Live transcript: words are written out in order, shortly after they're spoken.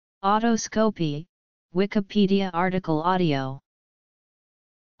Autoscopy, Wikipedia article audio.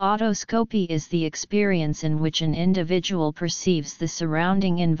 Autoscopy is the experience in which an individual perceives the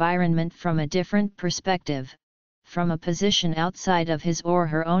surrounding environment from a different perspective, from a position outside of his or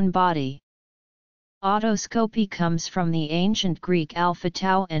her own body. Autoscopy comes from the ancient Greek alpha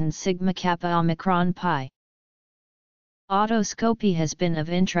tau and sigma kappa omicron pi. Autoscopy has been of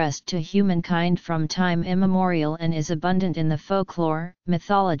interest to humankind from time immemorial and is abundant in the folklore,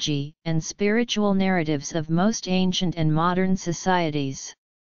 mythology, and spiritual narratives of most ancient and modern societies.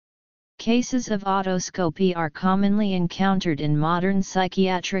 Cases of autoscopy are commonly encountered in modern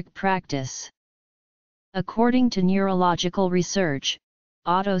psychiatric practice. According to neurological research,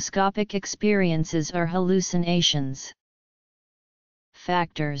 autoscopic experiences are hallucinations.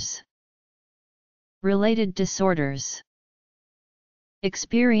 Factors. Related disorders.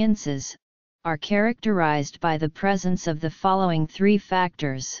 Experiences are characterized by the presence of the following three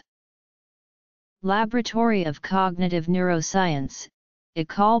factors. Laboratory of Cognitive Neuroscience,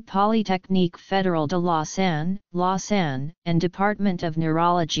 École Polytechnique Fédérale de Lausanne, and Department of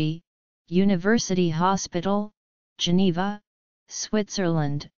Neurology, University Hospital, Geneva,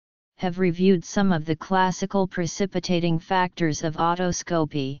 Switzerland, have reviewed some of the classical precipitating factors of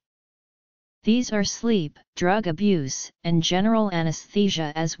autoscopy. These are sleep, drug abuse, and general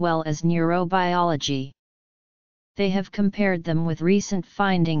anesthesia as well as neurobiology. They have compared them with recent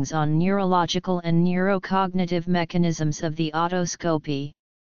findings on neurological and neurocognitive mechanisms of the autoscopy.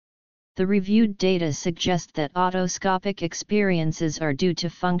 The reviewed data suggest that autoscopic experiences are due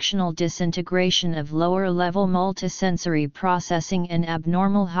to functional disintegration of lower-level multisensory processing and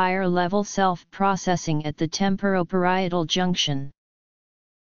abnormal higher-level self-processing at the temporoparietal junction.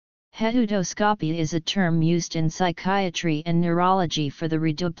 Heteudoscopy is a term used in psychiatry and neurology for the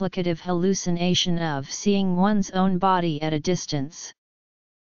reduplicative hallucination of seeing one's own body at a distance.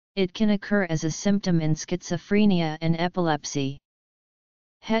 It can occur as a symptom in schizophrenia and epilepsy.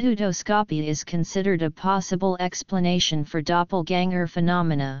 Heteudoscopy is considered a possible explanation for doppelganger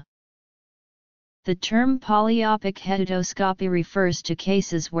phenomena. The term polyopic heteudoscopy refers to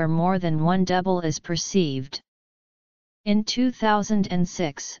cases where more than one double is perceived. In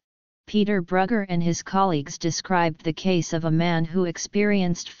 2006, Peter Brugger and his colleagues described the case of a man who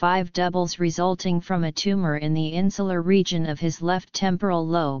experienced 5 doubles resulting from a tumor in the insular region of his left temporal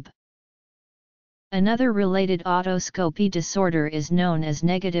lobe. Another related autoscopy disorder is known as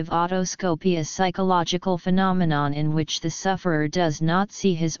negative autoscopy, a psychological phenomenon in which the sufferer does not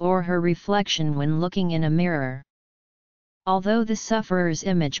see his or her reflection when looking in a mirror. Although the sufferer's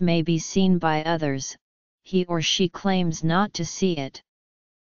image may be seen by others, he or she claims not to see it.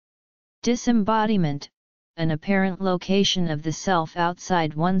 Disembodiment, an apparent location of the self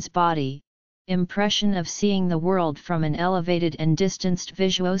outside one's body, impression of seeing the world from an elevated and distanced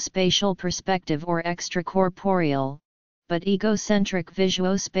visuospatial perspective or extracorporeal, but egocentric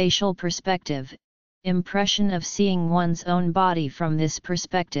visuospatial perspective, impression of seeing one's own body from this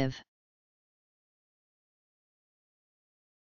perspective.